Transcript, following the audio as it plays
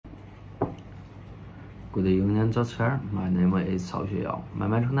Good evening, teacher. My name is CAO XUE YAO. My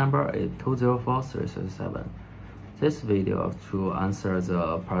metric number is 204337. This video to answer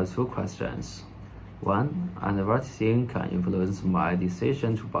the part 2 questions. 1. Advertising can influence my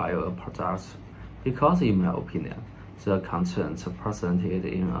decision to buy a product because, in my opinion, the content presented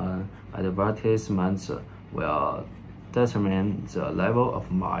in an advertisement will determine the level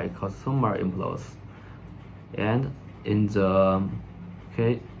of my consumer impulse. And in the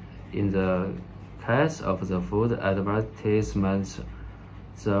case of the food advertisement,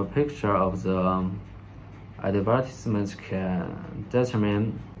 the picture of the advertisement can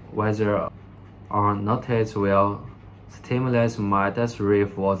determine whether or not it will stimulate my desire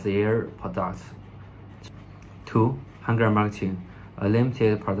for their product. 2. Hunger marketing. A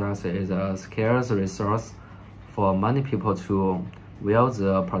limited product is a scarce resource for many people to while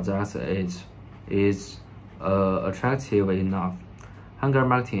the product is attractive enough. Hunger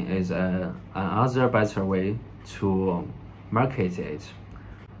marketing is another better way to market it.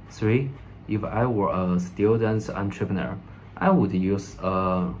 3. If I were a student entrepreneur, I would use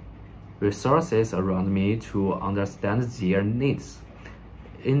resources around me to understand their needs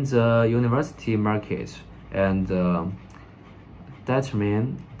in the university market and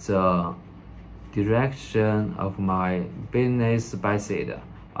determine the direction of my business based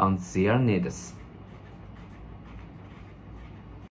on their needs.